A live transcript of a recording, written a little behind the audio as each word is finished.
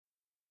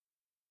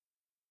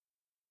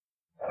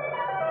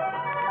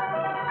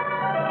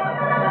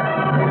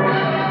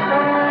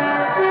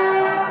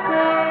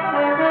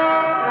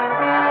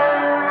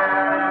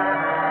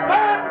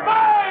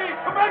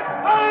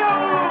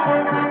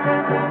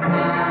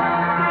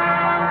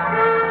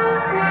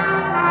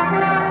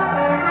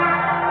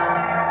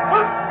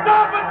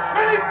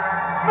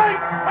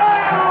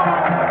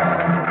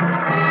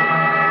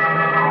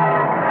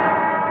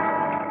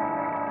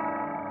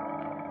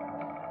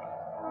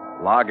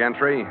log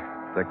entry,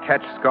 the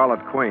ketch Scarlet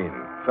Queen,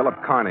 Philip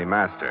Carney,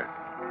 master.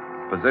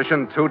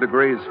 Position 2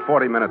 degrees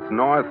 40 minutes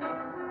north,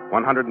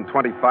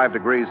 125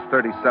 degrees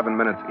 37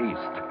 minutes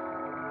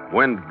east.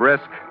 Wind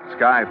brisk,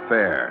 sky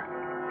fair.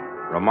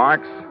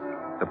 Remarks,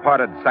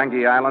 departed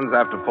Sangi Islands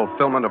after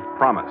fulfillment of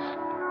promise.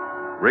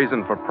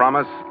 Reason for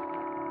promise,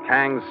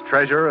 Kang's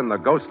treasure and the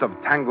ghost of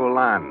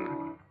Tangolan.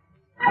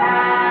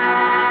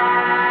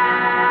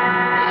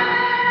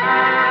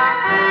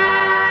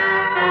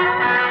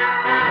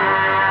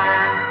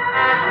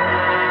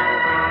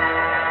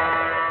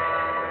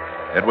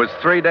 It was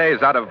 3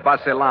 days out of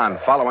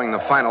Basilan, following the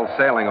final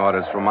sailing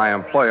orders from my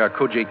employer,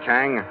 Kuji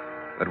Kang,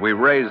 that we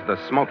raised the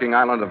smoking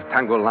island of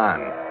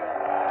Tangolan.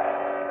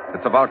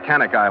 It's a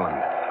volcanic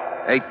island,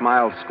 8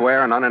 miles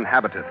square and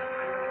uninhabited,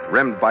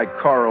 rimmed by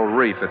coral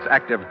reef, its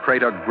active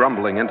crater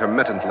grumbling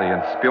intermittently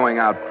and spewing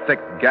out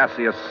thick,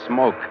 gaseous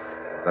smoke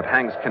that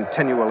hangs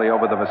continually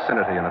over the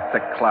vicinity in a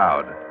thick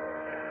cloud.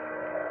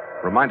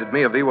 Reminded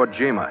me of Iwo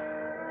Jima,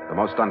 the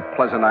most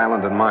unpleasant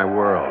island in my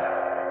world,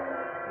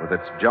 with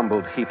its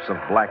jumbled heaps of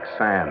black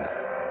sand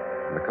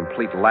and the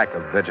complete lack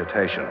of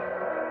vegetation.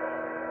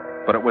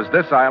 But it was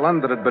this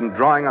island that had been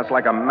drawing us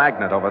like a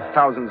magnet over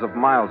thousands of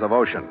miles of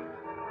ocean.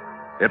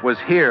 It was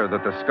here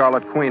that the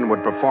Scarlet Queen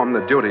would perform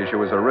the duty she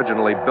was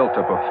originally built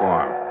to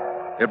perform.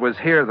 It was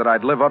here that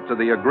I'd live up to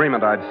the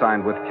agreement I'd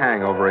signed with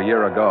Kang over a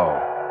year ago.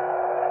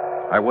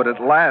 I would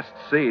at last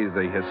see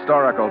the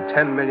historical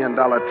 $10 million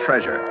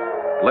treasure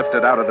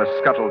lifted out of the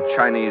scuttled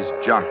Chinese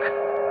junk.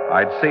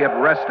 I'd see it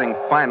resting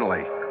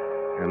finally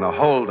in the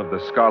hold of the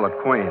Scarlet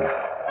Queen.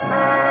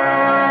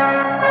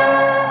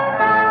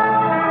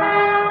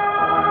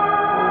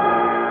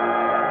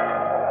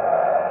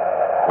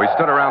 We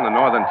stood around the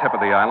northern tip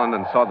of the island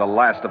and saw the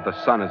last of the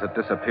sun as it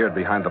disappeared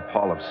behind the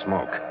pall of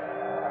smoke.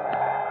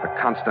 The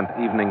constant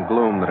evening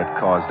gloom that it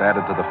caused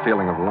added to the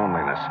feeling of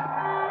loneliness.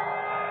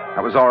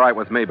 That was all right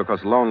with me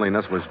because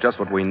loneliness was just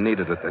what we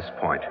needed at this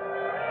point.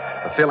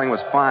 The feeling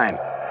was fine,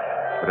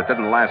 but it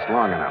didn't last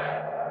long enough.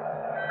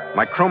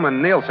 My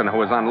crewman, Nielsen, who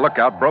was on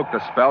lookout, broke the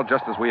spell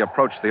just as we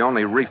approached the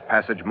only reef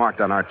passage marked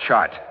on our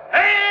chart.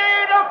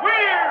 Hey, the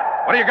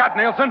weir! What do you got,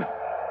 Nielsen?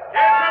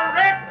 There's a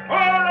wreck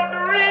full of the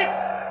reef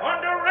on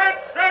the right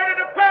side of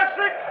the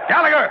passage.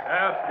 Gallagher!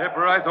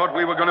 Skipper, I thought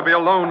we were going to be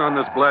alone on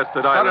this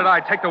blasted island. So did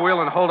I. Take the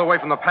wheel and hold away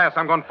from the pass.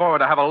 I'm going forward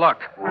to have a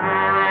look.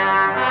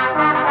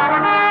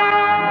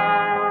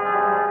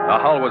 The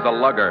hull was a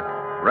lugger,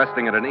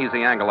 resting at an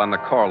easy angle on the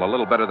coral, a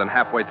little better than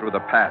halfway through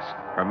the pass.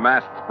 Her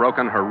masts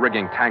broken, her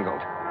rigging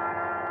tangled.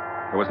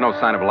 There was no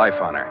sign of life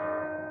on her.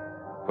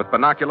 With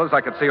binoculars, I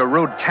could see a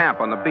rude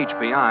camp on the beach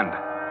beyond.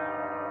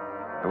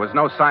 There was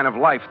no sign of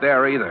life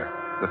there either.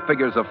 The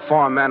figures of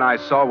 4 men I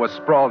saw were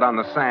sprawled on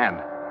the sand.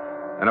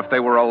 And if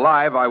they were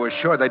alive, I was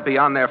sure they'd be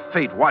on their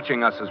feet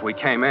watching us as we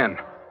came in.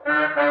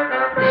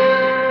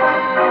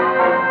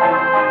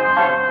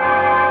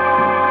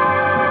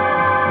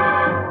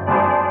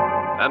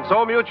 And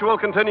so Mutual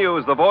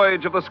continues The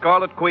Voyage of the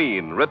Scarlet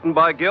Queen, written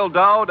by Gil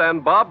Dowd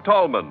and Bob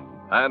Tallman,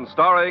 and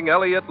starring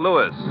Elliott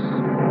Lewis.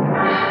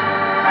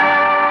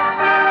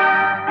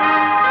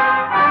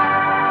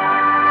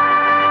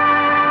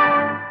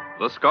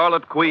 The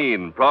Scarlet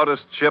Queen,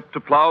 proudest ship to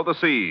plow the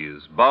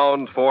seas,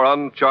 bound for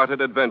uncharted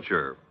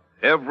adventure.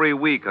 Every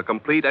week a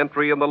complete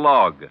entry in the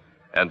log,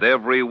 and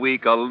every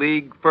week a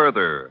league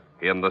further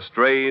in the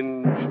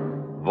strange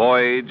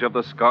Voyage of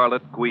the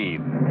Scarlet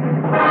Queen.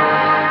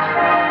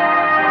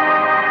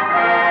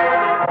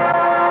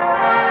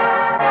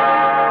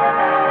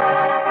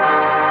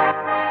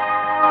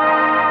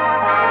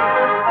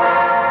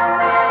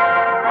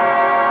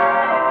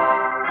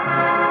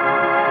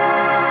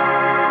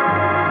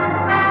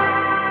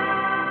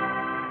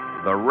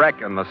 The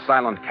wreck and the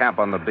silent camp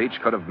on the beach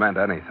could have meant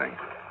anything.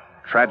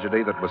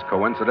 Tragedy that was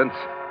coincidence,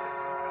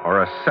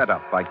 or a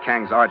setup by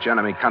Kang's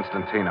archenemy,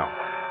 Constantino.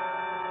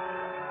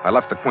 I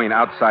left the Queen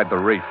outside the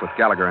reef with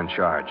Gallagher in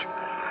charge.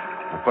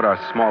 I put our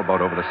small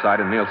boat over the side,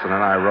 and Nielsen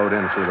and I rowed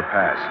in through the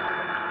pass,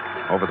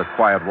 over the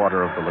quiet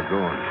water of the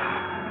lagoon,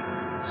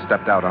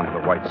 stepped out onto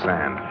the white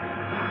sand.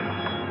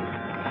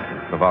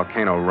 The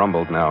volcano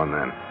rumbled now and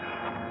then.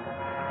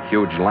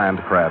 Huge land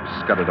crabs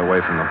scudded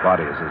away from the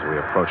bodies as we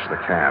approached the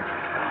camp.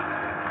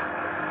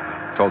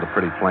 Told a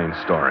pretty plain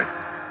story.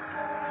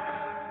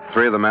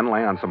 3 of the men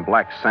lay on some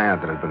black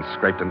sand that had been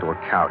scraped into a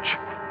couch.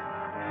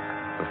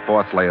 The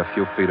 4th lay a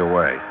few feet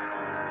away.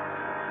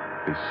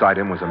 Beside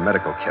him was a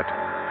medical kit.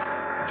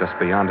 Just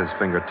beyond his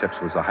fingertips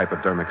was a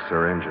hypodermic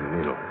syringe and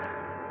needle.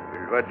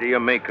 What do you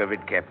make of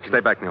it, Captain? Stay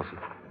back, Nielsen.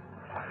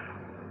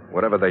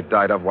 Whatever they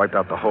died of wiped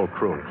out the whole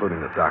crew,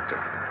 including the doctor.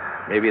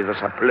 Maybe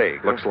there's a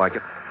plague. Looks like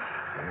it.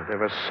 There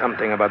was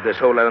something about this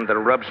whole island that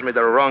rubs me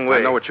the wrong way.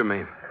 I know what you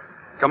mean.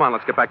 Come on,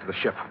 let's get back to the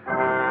ship.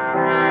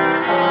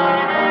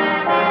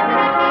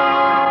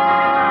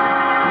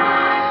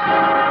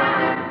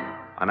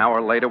 An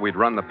hour later, we'd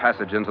run the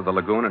passage into the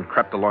lagoon and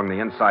crept along the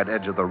inside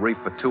edge of the reef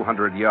for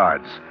 200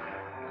 yards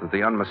to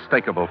the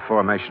unmistakable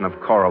formation of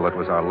coral that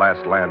was our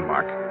last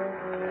landmark.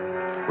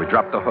 We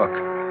dropped the hook.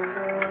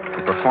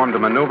 We performed a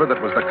maneuver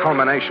that was the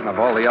culmination of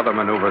all the other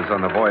maneuvers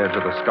on the voyage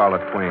of the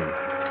Scarlet Queen.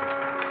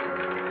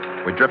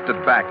 We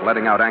drifted back,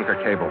 letting out anchor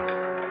cable,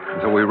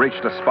 until we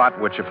reached a spot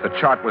which, if the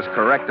chart was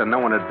correct and no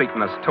one had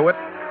beaten us to it,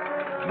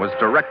 was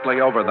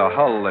directly over the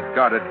hull that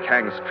guarded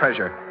Kang's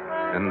treasure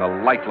in the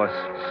lightless,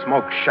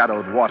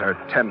 smoke-shadowed water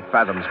 10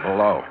 fathoms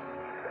below.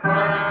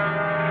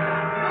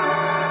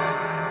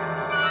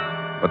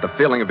 But the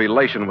feeling of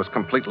elation was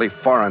completely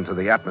foreign to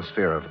the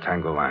atmosphere of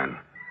Tangolan.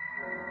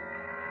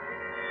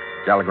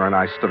 Gallagher and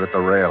I stood at the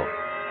rail,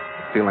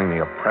 feeling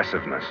the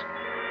oppressiveness,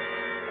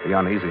 the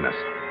uneasiness,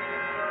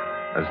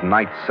 as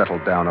night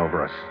settled down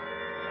over us,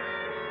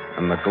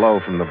 and the glow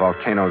from the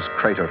volcano's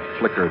crater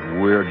flickered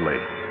weirdly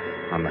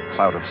on the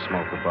cloud of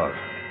smoke above.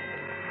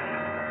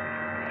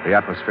 The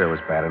atmosphere was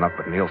bad enough,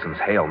 but Nielsen's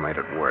hail made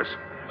it worse.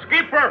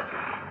 Skipper!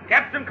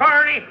 Captain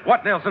Carney!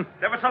 What, Nielsen?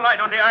 There was a light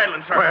on the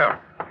island, sir. Where?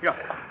 Yeah,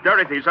 there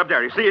it is, up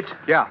there. You see it?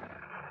 Yeah.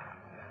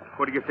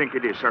 What do you think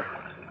it is, sir?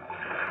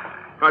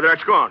 Oh, there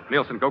it's gone.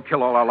 Nielsen, go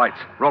kill all our lights.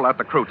 Roll out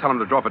the crew. Tell them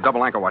to draw for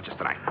double anchor watches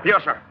tonight.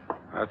 Yes, sir.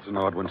 That's an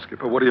odd one,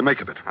 Skipper. What do you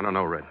make of it? I don't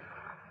know, Red.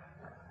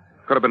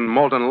 Could have been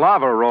molten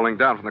lava rolling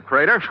down from the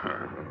crater.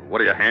 What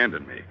are you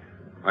handing me?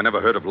 I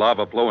never heard of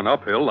lava flowing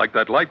uphill like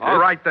that light did. All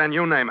right, then,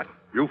 you name it.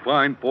 You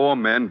find 4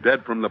 men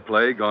dead from the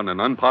plague on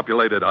an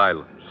unpopulated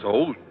island.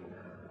 So,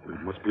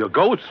 it must be a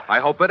ghost. I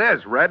hope it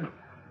is, Red.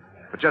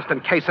 But just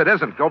in case it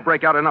isn't, go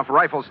break out enough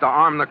rifles to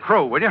arm the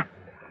crew, will you?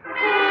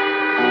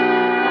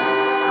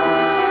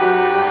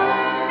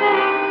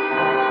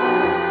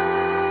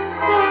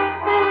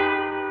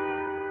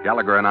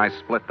 Gallagher and I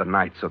split the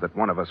night so that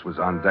one of us was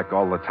on deck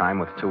all the time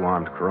with 2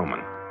 armed crewmen.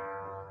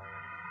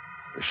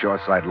 The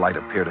shoreside light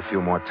appeared a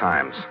few more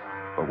times,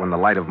 but when the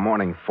light of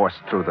morning forced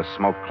through the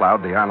smoke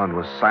cloud, the island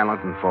was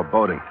silent and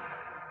foreboding.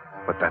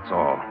 But that's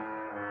all.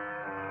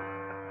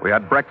 We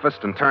had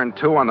breakfast and turned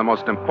to on the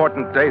most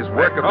important day's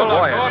work of the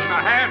voyage. Hold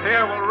a hand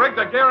here. We'll rig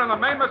the gear on the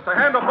mainmast to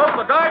handle both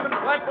the diving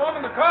platform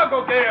and the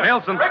cargo gear.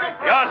 Nielsen.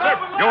 Yes, sir.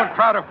 You and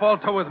Crowder fall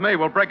to with me.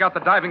 We'll break out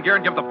the diving gear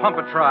and give the pump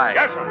a try.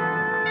 Yes, sir.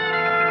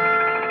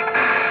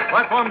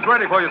 Platform's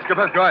ready for you,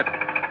 Skipper. Good.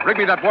 Rig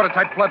me that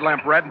watertight flood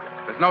lamp, Red.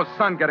 There's no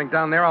sun getting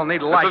down there. I'll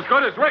need light. It's as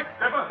good as rigged,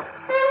 Skipper.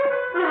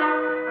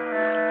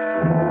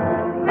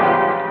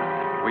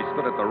 We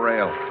stood at the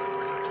rail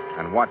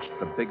and watched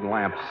the big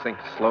lamp sink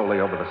slowly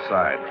over the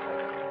side,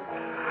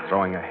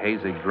 throwing a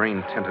hazy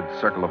green-tinted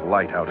circle of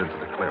light out into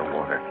the clear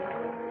water.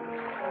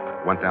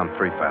 Went down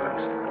 3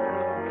 fathoms,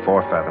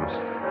 4 fathoms,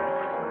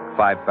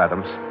 5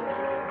 fathoms,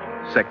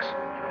 6.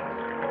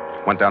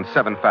 Went down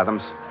 7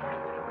 fathoms,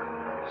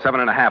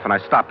 7.5, and I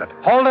stopped it.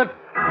 Hold it!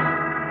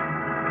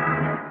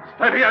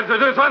 Steady as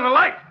it is on the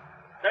light.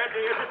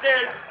 Steady as it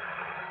is.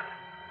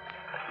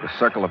 The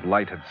circle of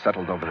light had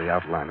settled over the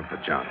outline of the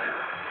junk.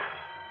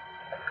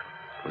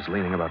 It was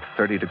leaning about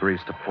 30 degrees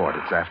to port,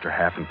 its after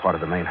half and part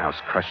of the main house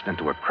crushed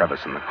into a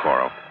crevice in the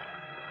coral.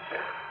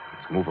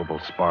 Its movable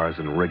spars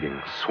and rigging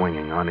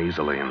swinging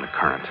uneasily in the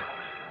current.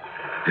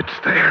 It's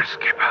there,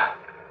 Skipper.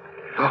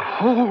 The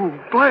whole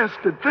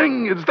blasted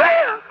thing is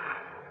there.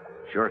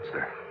 Sure, it's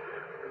there.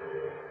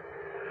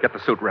 Get the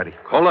suit ready.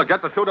 Cola,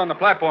 get the suit on the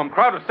platform.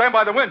 Crowder, stand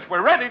by the winch.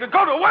 We're ready to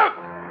go to work.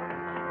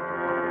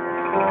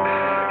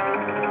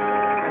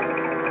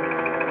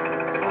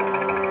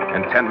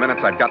 In 10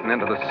 minutes, I'd gotten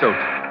into the suit.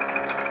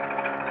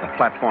 The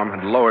platform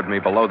had lowered me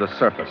below the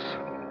surface.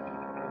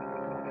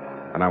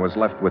 And I was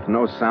left with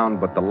no sound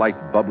but the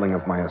light bubbling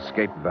of my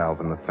escape valve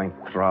and the faint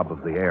throb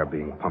of the air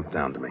being pumped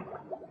down to me.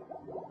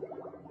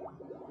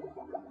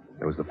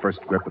 There was the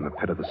first grip in the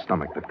pit of the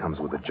stomach that comes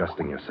with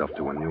adjusting yourself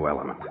to a new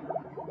element.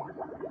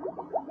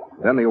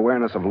 Then the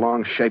awareness of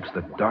long shapes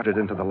that darted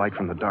into the light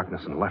from the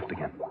darkness and left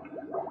again.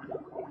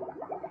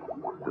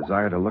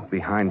 Desire to look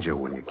behind you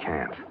when you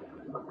can't.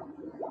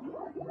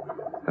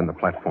 Then the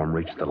platform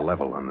reached the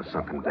level on the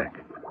sunken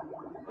deck.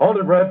 Hold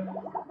it, Red.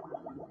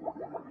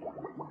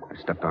 I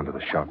stepped onto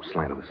the sharp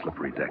slant of the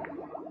slippery deck.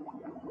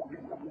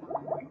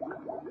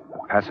 The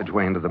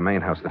passageway into the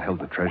main house that held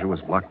the treasure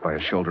was blocked by a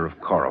shoulder of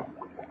coral.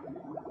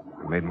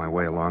 I made my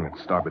way along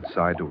its starboard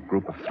side to a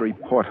group of 3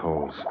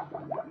 portholes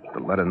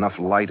that let enough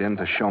light in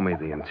to show me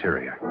the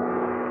interior.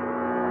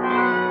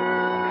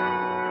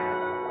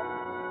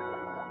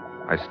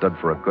 I stood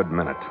for a good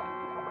minute,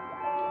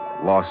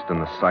 lost in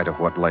the sight of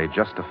what lay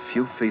just a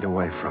few feet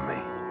away from me,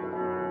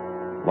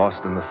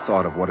 lost in the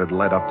thought of what had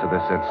led up to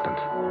this instant,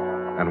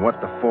 and what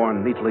the 4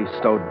 neatly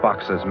stowed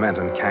boxes meant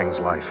in Kang's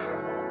life,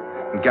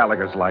 in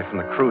Gallagher's life, and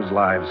the crew's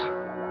lives,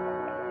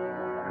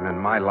 and in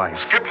my life.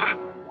 Skipper!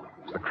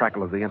 It was the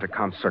crackle of the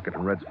intercom circuit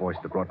and Red's voice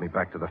that brought me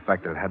back to the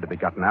fact that it had to be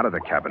gotten out of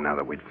the cabin now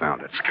that we'd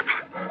found it.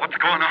 Skipper, what's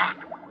going on?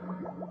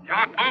 You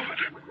aren't moving.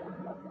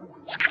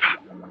 Skipper,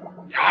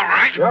 you all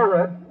right? Sure,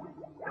 Red.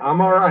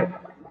 I'm all right.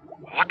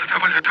 What the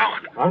devil are you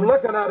doing? I'm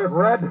looking at it,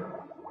 Red.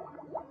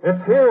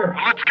 It's here.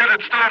 Well, let's get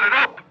it started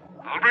up.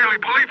 I'll really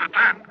believe it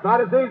then. It's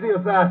not as easy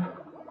as that.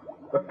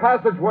 The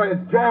passageway is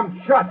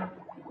jammed shut.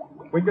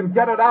 We can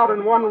get it out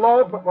in one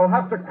load, but we'll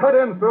have to cut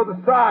in through the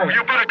side. Well,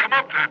 you better come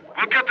up then.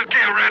 We'll get the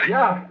gear ready.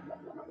 Yeah.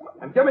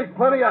 And give me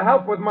plenty of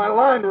help with my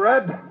line,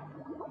 Red.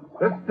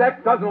 This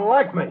deck doesn't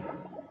like me.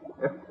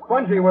 It's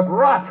spongy with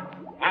rot.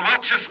 Well,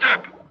 watch your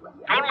step.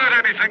 Don't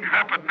let anything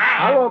happen now.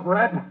 I won't,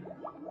 Red.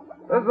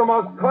 This is the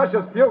most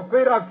cautious few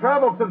feet I've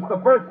traveled since the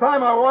first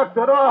time I walked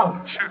at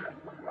all.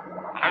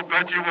 I'll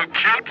bet you were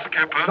killed,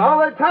 Skipper.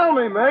 So they tell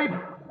me, mate.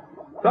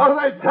 So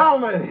they tell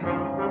me.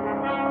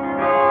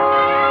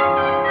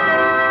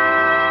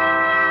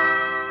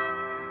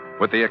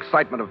 With the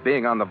excitement of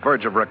being on the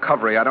verge of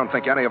recovery, I don't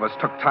think any of us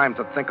took time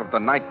to think of the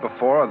night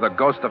before or the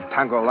ghost of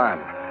Tangolan.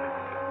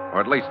 Or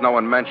at least no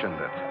one mentioned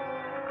it.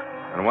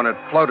 And when it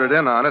floated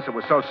in on us, it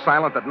was so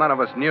silent that none of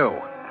us knew.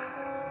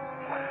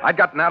 I'd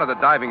gotten out of the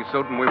diving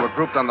suit, and we were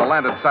grouped on the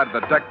landed side of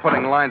the deck,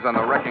 putting lines on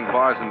the wrecking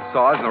bars and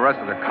saws and the rest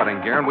of the cutting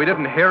gear, and we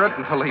didn't hear it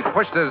until he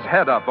pushed his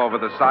head up over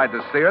the side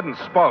to see it and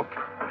spoke.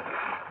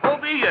 Who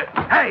be you?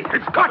 Hey,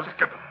 it's got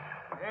Skipper.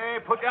 Hey,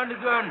 put down the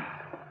gun.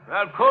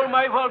 I'll call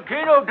my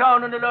volcano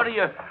down on the lot of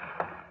you.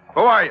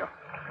 Who are you?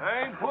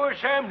 I'm poor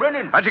Sam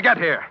Brennan. How'd you get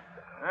here?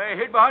 I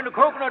hid behind a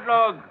coconut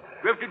log.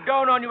 Drifted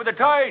down on you with the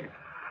tide.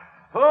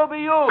 Who be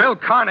you? Bill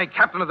Carney,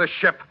 captain of the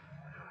ship.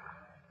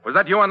 Was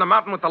that you on the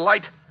mountain with the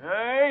light?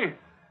 Aye.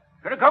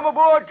 Can I come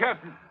aboard,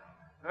 Captain?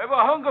 I have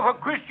a hunger for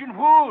Christian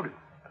food.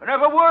 And I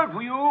have a word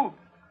for you.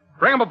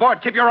 Bring him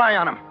aboard. Keep your eye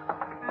on him.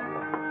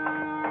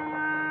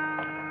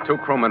 2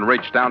 crewmen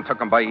reached down, took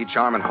him by each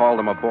arm, and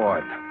hauled him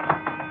aboard.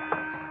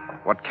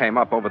 What came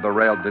up over the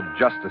rail did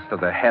justice to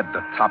the head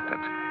that topped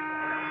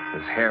it.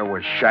 His hair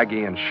was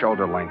shaggy and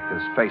shoulder length,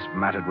 his face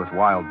matted with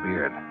wild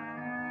beard.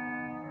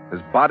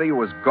 His body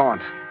was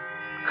gaunt,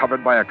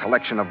 covered by a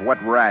collection of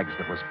wet rags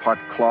that was part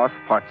cloth,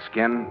 part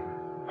skin,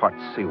 part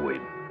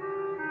seaweed.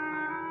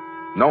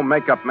 No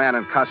makeup man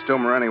in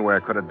costume or anywhere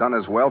could have done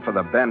as well for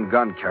the Ben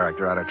Gunn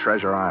character out of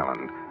Treasure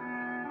Island.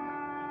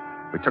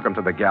 We took him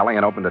to the galley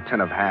and opened a tin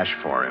of hash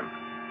for him.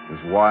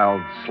 His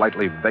wild,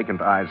 slightly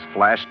vacant eyes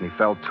flashed, and he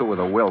fell to with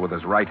a will with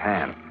his right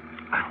hand.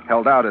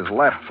 Held out his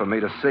left for me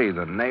to see.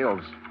 The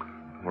nails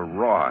were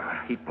raw,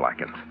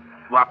 heat-blackened.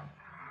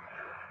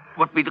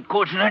 What be the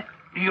cause of that,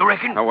 do you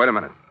reckon? Now, wait a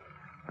minute.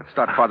 Let's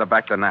start farther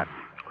back than that.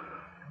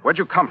 Where'd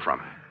you come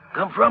from?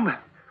 Come from?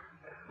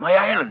 My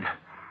island.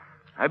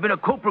 I've been a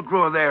copra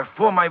grower there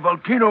before my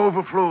volcano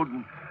overflowed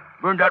and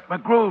burned out my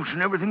groves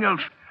and everything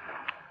else.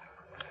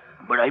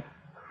 But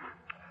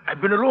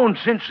I've been alone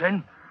since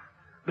then.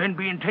 Ben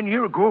being 10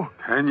 years ago.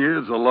 10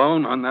 years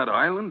alone on that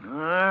island?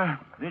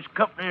 There's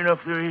company enough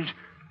there is.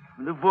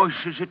 With the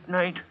voices at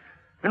night.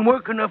 And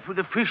work enough for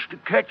the fish to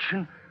catch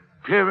and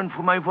caring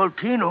for my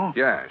volcano.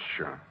 Yeah,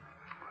 sure.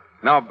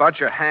 Now, about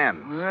your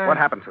hands. What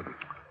happened to them?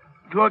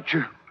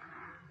 Torture.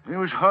 They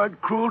was hard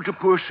cruel to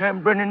poor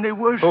Sam Brennan, they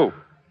was. Who?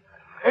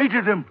 8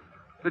 of them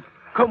that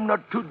come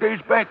not 2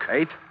 days back.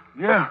 8?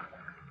 Yeah.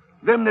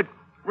 Them that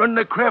run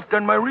the craft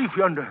on my reef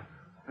yonder.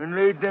 And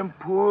laid them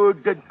poor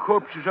dead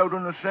corpses out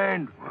on the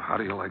sand. Well, how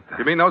do you like that?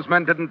 You mean those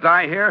men didn't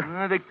die here?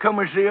 They come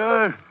as they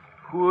are.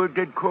 Poor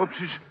dead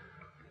corpses.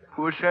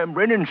 Poor Sam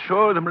Brennan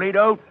saw them laid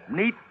out,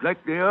 neat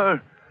like they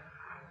are.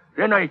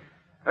 Then I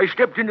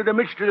stepped into the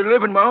midst of the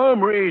living, my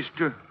arm raised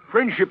to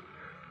friendship,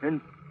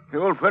 and they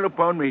all fell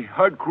upon me,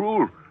 hard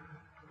cruel.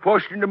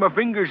 Forced into my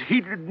fingers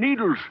heated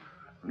needles,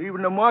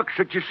 leaving the marks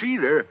that you see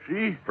there,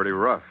 see? Pretty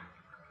rough.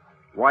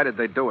 Why did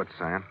they do it,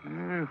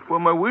 Sam? For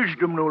my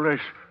wisdom, no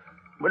less.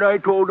 But I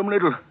told them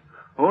little.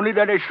 Only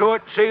that I saw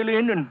it sail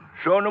in and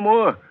saw no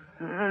more.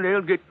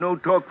 They'll get no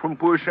talk from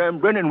poor Sam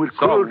Brennan with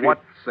cruelty. So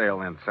what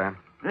sail in, Sam?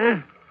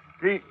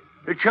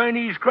 The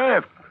Chinese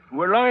craft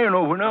we're lying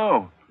over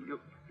now.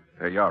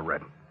 There you are,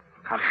 Red.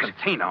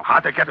 Constantino.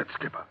 How'd they get it,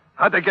 Skipper?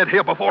 How'd they get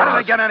here before How us?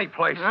 did they get any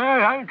place?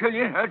 I'll tell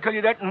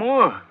you that and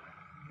more.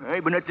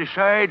 I've been at the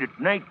side at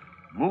night,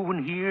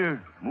 moving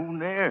here, moving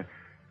there,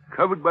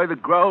 covered by the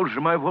growls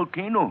of my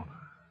volcano.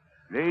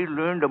 They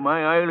learned of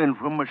my island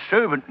from a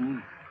servant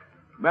in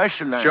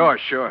Barcelona.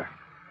 Sure.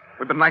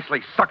 We've been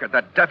nicely suckered.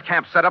 That death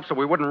camp set up so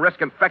we wouldn't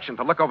risk infection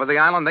to look over the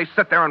island. They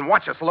sit there and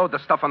watch us load the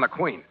stuff on the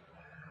Queen.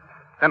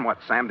 Then what,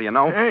 Sam? Do you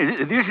know?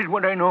 This is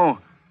what I know.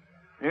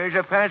 There's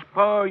a fast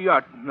power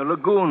yacht in the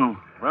lagoon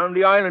around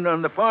the island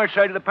on the far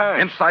side of the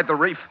pass. Inside the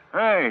reef?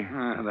 Aye.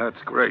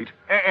 That's great.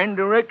 And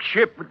the wrecked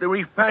ship at the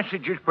reef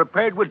passage is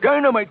prepared with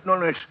dynamite, no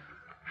less,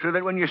 so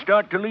that when you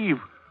start to leave,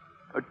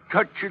 a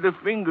touch of the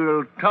finger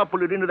will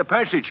topple it into the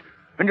passage,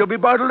 and you'll be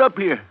bottled up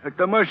here at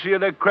the mercy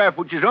of that craft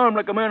which is armed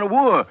like a man of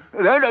war.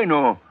 That I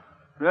know.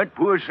 That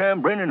poor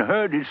Sam Brennan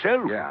heard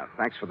himself. Yeah,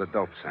 thanks for the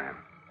dope, Sam.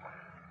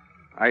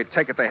 I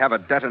take it they have a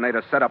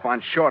detonator set up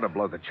on shore to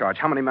blow the charge.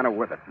 How many men are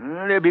with it?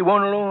 There'll be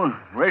one alone.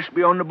 Rest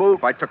be on the boat.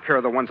 If I took care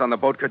of the ones on the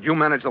boat, could you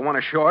manage the one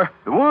ashore?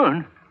 The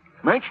one?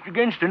 Matched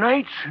against the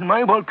knights and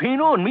my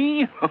volcano and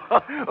me?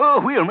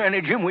 Oh, we'll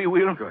manage him, we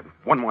will. Good.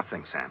 One more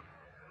thing, Sam.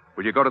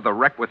 Will you go to the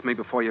wreck with me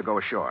before you go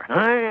ashore?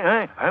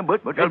 Aye.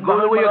 But I'll go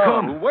the way you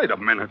come. Wait a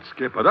minute,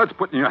 Skipper. That's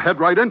putting your head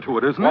right into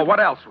it, isn't it? Well, what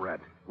else, Red?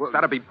 It's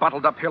got to be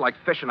bottled up here like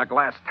fish in a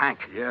glass tank.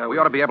 Yeah, we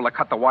ought to be able to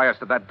cut the wires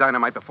to that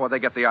dynamite before they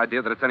get the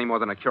idea that it's any more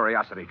than a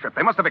curiosity trip.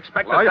 They must have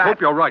expected Well, that. I hope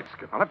you're right,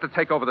 Skipper. I'll have to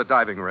take over the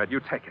diving, Red. You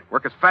take it.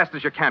 Work as fast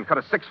as you can. Cut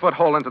a 6-foot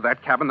hole into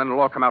that cabin, then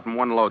it'll all come out in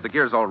one load. The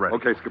gear's all ready.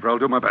 Okay, Skipper, I'll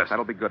do my best.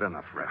 That'll be good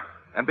enough, Red.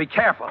 And be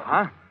careful,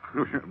 huh?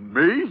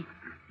 Me?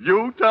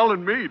 You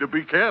telling me to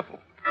be careful?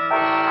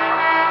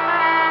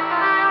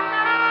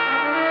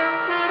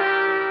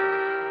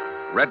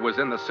 Red was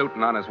in the suit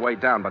and on his way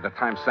down by the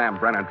time Sam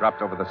Brennan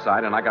dropped over the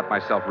side, and I got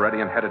myself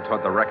ready and headed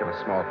toward the wreck of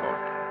the small boat.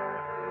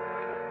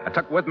 I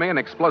took with me an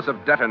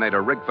explosive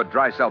detonator rigged for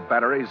dry cell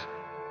batteries,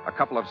 a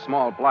couple of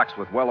small blocks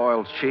with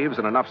well-oiled sheaves,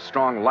 and enough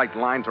strong light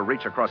line to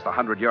reach across the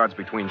 100 yards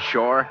between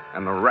shore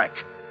and the wreck.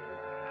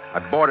 I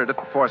boarded it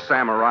before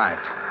Sam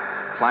arrived,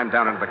 climbed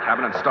down into the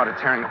cabin, and started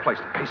tearing the place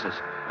to pieces.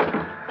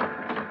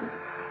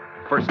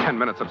 First 10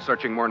 minutes of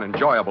searching weren't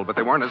enjoyable, but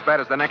they weren't as bad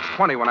as the next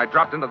 20 when I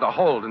dropped into the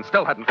hold and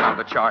still hadn't found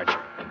the charge.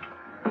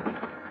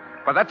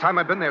 By that time,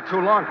 I'd been there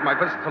too long for my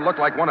visit to look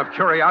like one of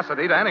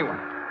curiosity to anyone.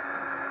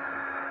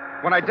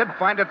 When I did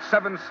find it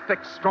 7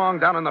 sticks strong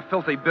down in the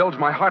filthy bilge,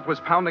 my heart was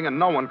pounding, and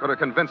no one could have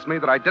convinced me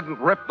that I didn't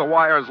rip the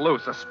wires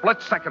loose a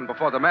split second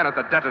before the man at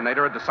the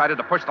detonator had decided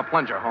to push the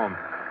plunger home.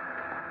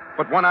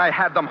 But when I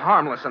had them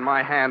harmless in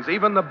my hands,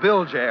 even the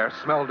bilge air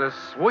smelled as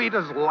sweet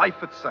as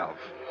life itself.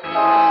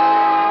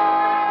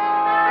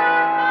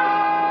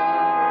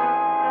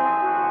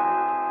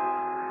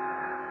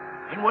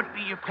 And what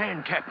be your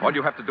plan, Captain? All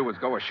you have to do is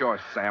go ashore,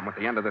 Sam, at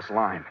the end of this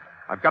line.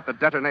 I've got the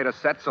detonator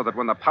set so that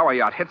when the power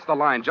yacht hits the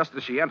line just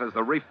as she enters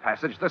the reef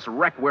passage, this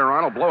wreck we're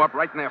on will blow up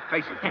right in their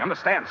faces. You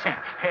understand, Sam?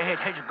 It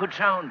has a good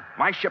sound.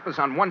 My ship is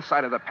on one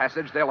side of the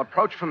passage. They'll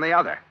approach from the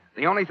other.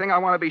 The only thing I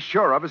want to be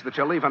sure of is that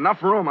you'll leave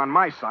enough room on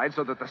my side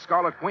so that the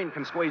Scarlet Queen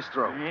can squeeze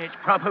through. It's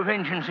proper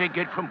vengeance they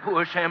get from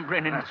poor Sam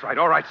Brennan. That's right.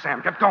 All right,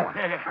 Sam. Get going.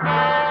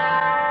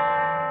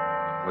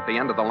 With the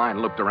end of the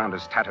line looped around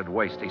his tattered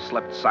waist, he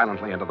slipped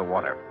silently into the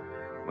water,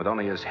 with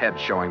only his head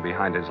showing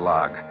behind his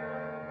log.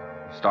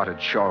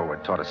 Started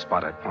shoreward toward a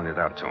spot I'd pointed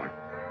out to him.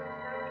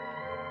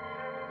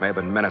 May have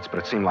been minutes, but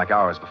it seemed like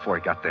hours before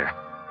he got there.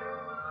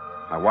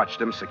 I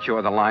watched him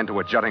secure the line to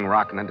a jutting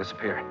rock and then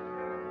disappear.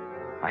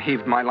 I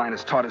heaved my line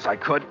as taut as I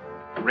could,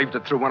 reeved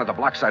it through one of the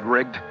blocks I'd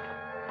rigged,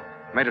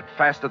 made it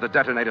fast to the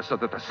detonator so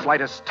that the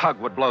slightest tug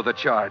would blow the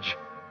charge.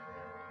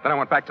 Then I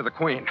went back to the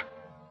Queen.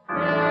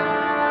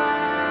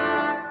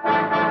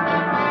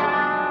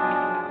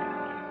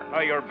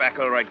 Oh, you're back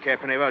all right,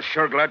 Captain. I was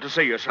sure glad to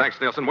see you, sir. Thanks,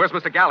 Nielsen. Where's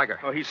Mr. Gallagher?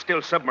 Oh, he's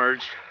still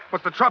submerged.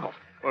 What's the trouble?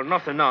 Well,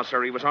 nothing now,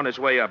 sir. He was on his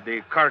way up.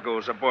 The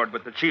cargo's aboard,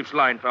 but the chief's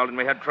line fouled, and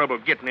we had trouble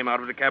getting him out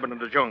of the cabin of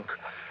the junk.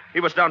 He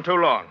was down too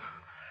long.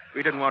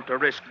 We didn't want to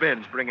risk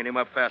Ben's bringing him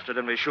up faster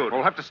than we should.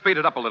 We'll have to speed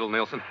it up a little,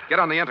 Nielsen. Get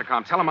on the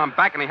intercom. Tell him I'm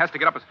back and he has to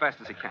get up as fast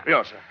as he can.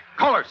 Yes, sir.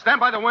 Kohler, stand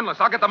by the windlass.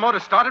 I'll get the motor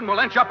started and we'll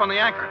inch up on the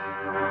anchor.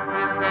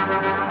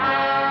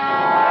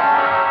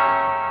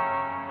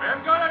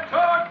 We've got a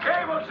taut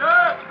cable,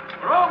 sir.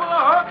 We're over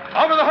the hook.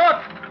 Over the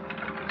hook!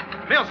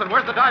 Nielsen,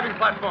 where's the diving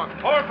platform?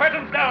 4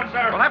 fathoms down,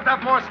 sir. We'll have to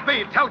have more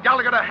speed. Tell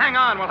Gallagher to hang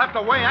on. We'll have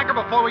to weigh anchor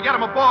before we get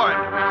him aboard.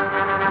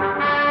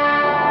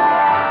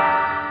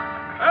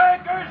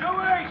 Anchor's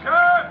away,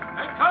 sir.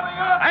 And coming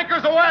up.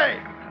 Anchor's away!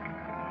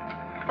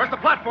 Where's the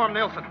platform,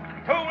 Nielsen?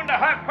 2.5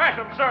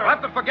 fathoms, sir. We'll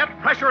have to forget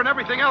pressure and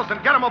everything else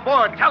and get him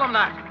aboard. Tell him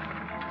that.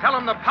 Tell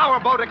him the power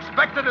boat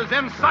expected is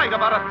in sight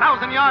about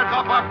 1,000 yards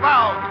off our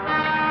bow.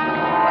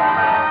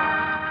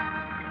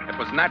 It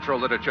was natural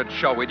that it should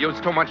show. We'd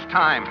used too much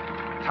time.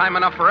 Time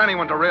enough for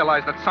anyone to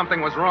realize that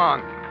something was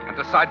wrong and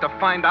decide to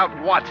find out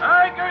what.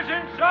 Anchor's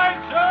in sight,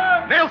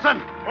 sir.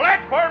 Nielsen!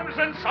 Platform's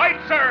in sight,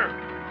 sir.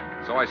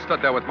 So I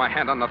stood there with my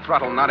hand on the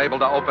throttle, not able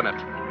to open it,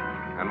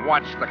 and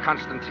watched the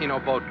Constantino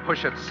boat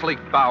push its sleek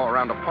bow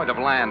around a point of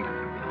land.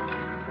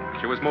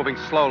 She was moving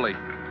slowly,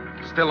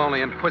 still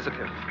only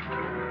inquisitive,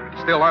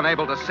 still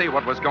unable to see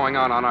what was going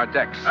on our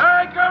decks.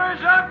 Anchor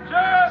is up,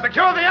 sir.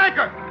 Secure the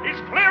anchor! He's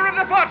clear in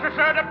the water,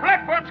 sir. The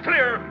platform's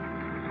clear.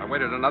 I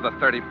waited another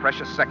 30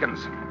 precious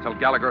seconds until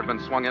Gallagher had been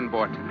swung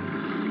inboard.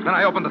 Then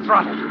I opened the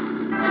throttle.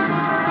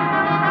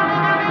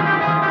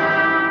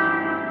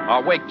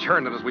 Our wake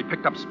churned, and as we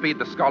picked up speed,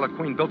 the Scarlet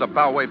Queen built a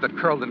bow wave that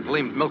curled and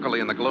gleamed milkily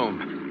in the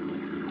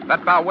gloom.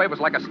 That bow wave was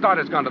like a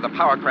starter's gun to the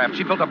power craft.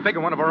 She built a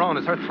bigger one of her own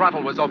as her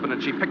throttle was open,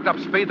 and she picked up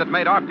speed that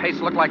made our pace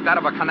look like that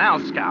of a canal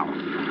scow.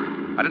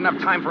 I didn't have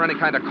time for any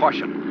kind of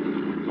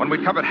caution. When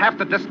we'd covered half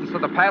the distance to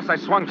the pass, I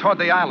swung toward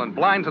the island,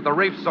 blind to the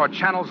reefs or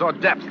channels or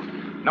depth,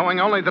 knowing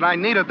only that I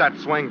needed that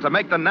swing to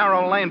make the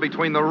narrow lane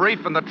between the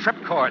reef and the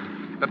tripcord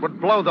that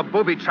would blow the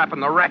booby trap in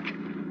the wreck.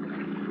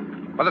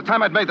 By the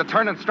time I'd made the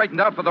turn and straightened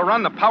out for the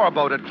run, the power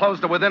boat had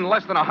closed to within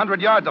less than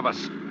 100 yards of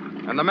us,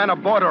 and the men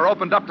aboard her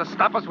opened up to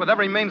stop us with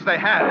every means they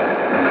had.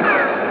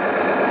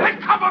 Take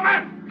cover,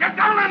 men. Get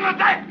down on the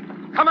deck.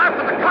 Come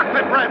after the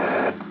cockpit,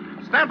 Red.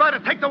 Stand by to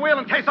take the wheel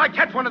in case I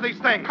catch one of these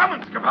things.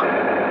 Coming, Skipper.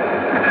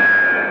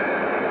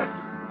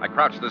 I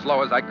crouched as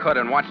low as I could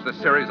and watched the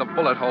series of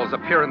bullet holes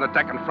appear in the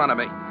deck in front of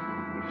me,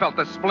 and felt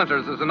the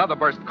splinters as another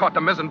burst caught the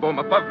mizzen boom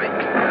above me.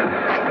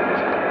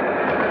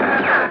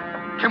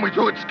 Can we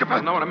do it, Skipper?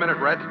 I'll know in a minute,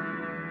 Red.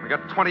 We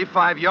got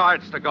 25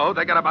 yards to go.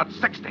 They got about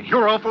 60.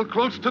 You're awful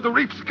close to the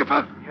reef,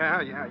 Skipper.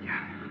 Yeah.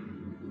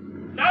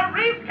 The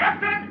reef,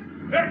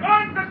 Captain! We're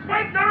going to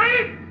sweep the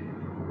reef!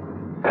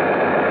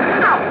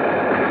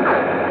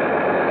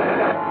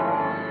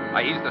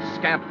 I eased a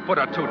scant foot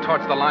or two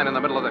towards the line in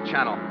the middle of the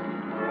channel.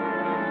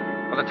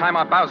 By the time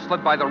our bow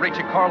slid by the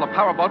reaching coral, the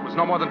powerboat was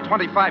no more than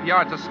 25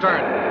 yards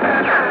astern.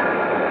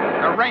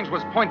 Their range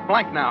was point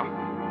blank now,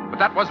 but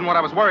that wasn't what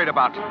I was worried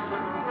about.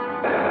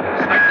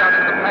 Snaked out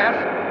into the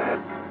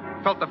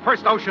pass, felt the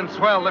first ocean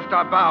swell lift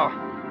our bow.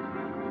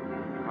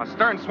 Our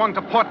stern swung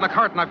to port in the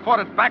current, and I fought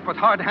it back with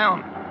hard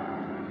helm.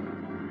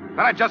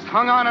 Then I just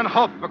hung on and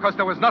hoped because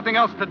there was nothing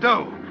else to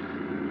do.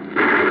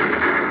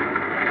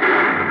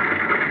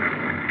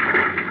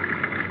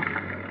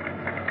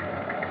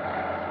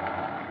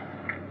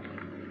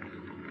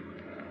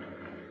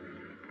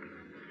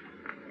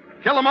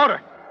 Kill the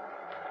motor.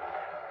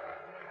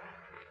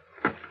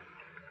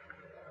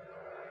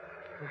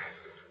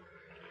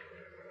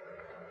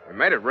 We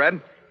made it,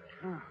 Red.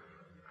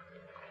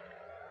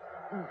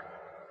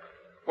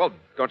 Well,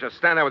 don't just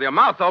stand there with your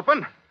mouth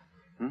open.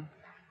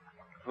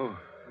 Oh,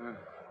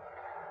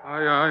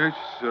 I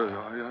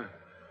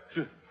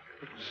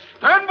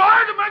Stand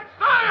by to make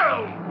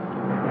sail!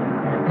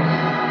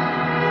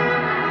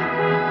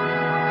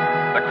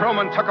 The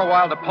crewmen took a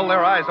while to pull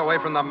their eyes away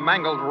from the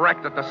mangled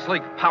wreck that the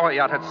sleek power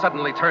yacht had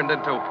suddenly turned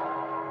into.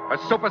 Her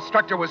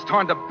superstructure was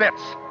torn to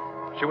bits.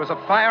 She was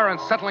afire and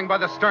settling by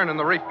the stern in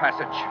the reef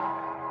passage.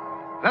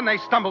 Then they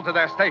stumbled to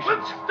their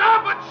stations.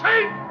 Starboard,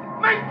 Chief!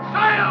 Make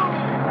sail!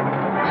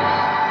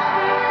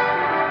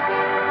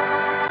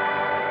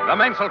 The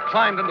mainsail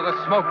climbed into the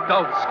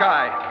smoke-dulled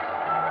sky.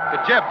 The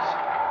jibs,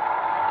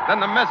 then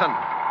the mizzen,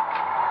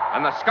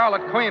 and the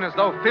Scarlet Queen, as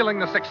though feeling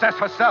the success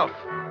herself,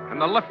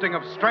 and the lifting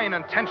of strain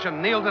and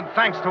tension, kneeled in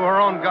thanks to her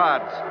own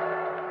gods,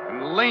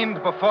 and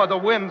leaned before the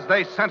winds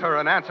they sent her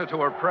in answer to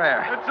her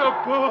prayer. It's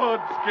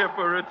aboard,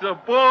 Skipper. It's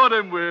aboard,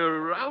 and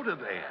we're out of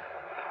there.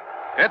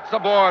 It's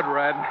aboard,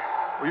 Red.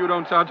 Well, you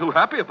don't sound too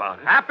happy about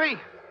it. Happy?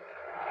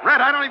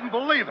 Red, I don't even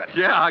believe it.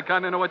 Yeah, I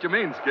kind of know what you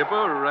mean,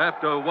 Skipper.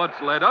 After what's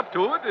led up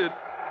to it, it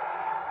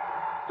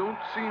don't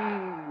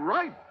seem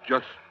right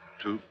just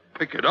to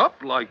pick it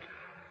up like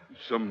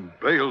some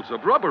bales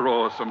of rubber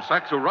or some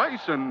sacks of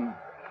rice and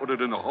put it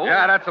in a hole.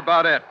 Yeah, that's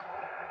about it.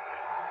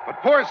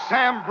 But poor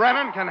Sam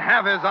Brennan can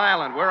have his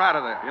island. We're out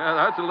of there. Yeah,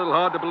 that's a little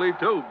hard to believe,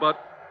 too. But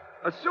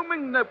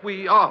assuming that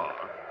we are,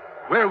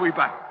 where are we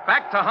back?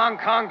 Back to Hong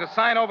Kong to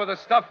sign over the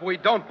stuff we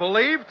don't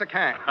believe to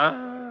Kang.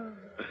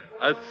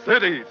 A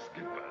city,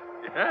 Skipper.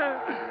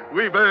 Yeah,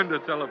 we've earned a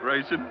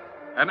celebration.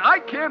 And I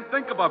can't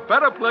think of a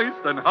better place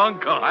than Hong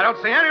Kong. I don't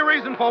see any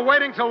reason for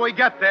waiting till we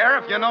get there,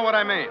 if you know what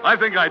I mean. I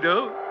think I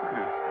do.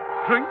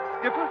 Drink,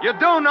 Skipper? You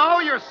do know?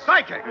 You're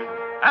psychic.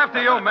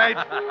 After you, mate.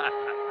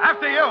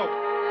 After you.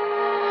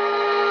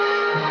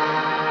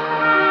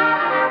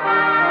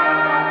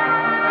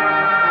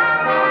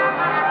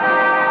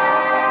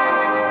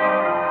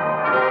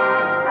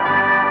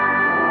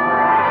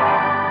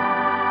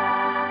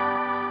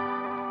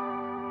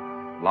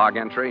 Log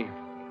entry,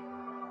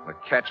 the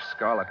ketch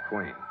Scarlet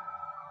Queen.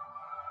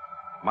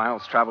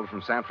 Miles traveled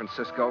from San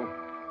Francisco,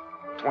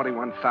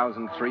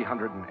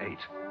 21,308.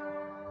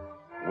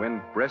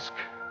 Wind brisk,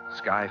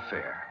 sky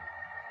fair.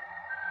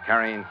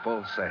 Carrying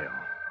full sail.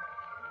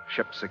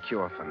 Ship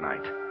secure for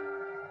night.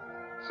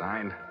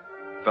 Signed,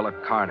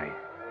 Philip Carney,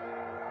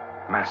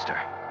 Master.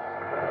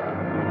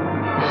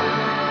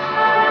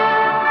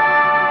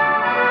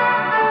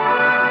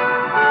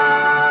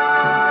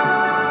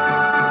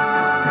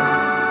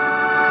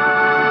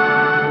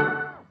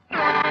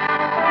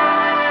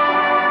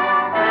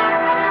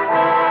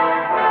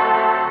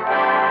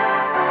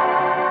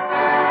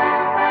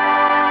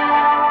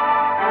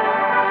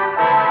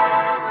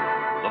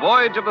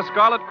 Voyage of the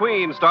Scarlet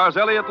Queen stars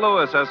Elliot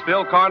Lewis as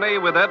Phil Carney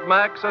with Ed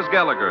Max as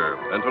Gallagher.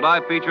 And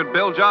tonight featured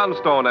Bill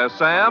Johnstone as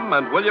Sam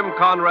and William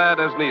Conrad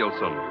as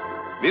Nielsen.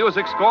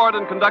 Music scored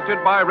and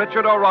conducted by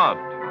Richard Orant.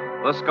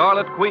 The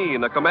Scarlet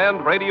Queen, a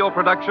Command radio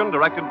production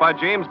directed by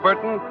James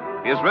Burton,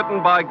 is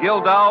written by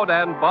Gil Dowd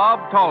and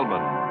Bob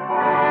Tallman.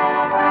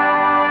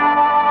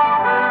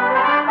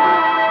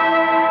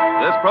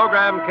 This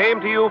program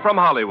came to you from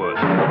Hollywood.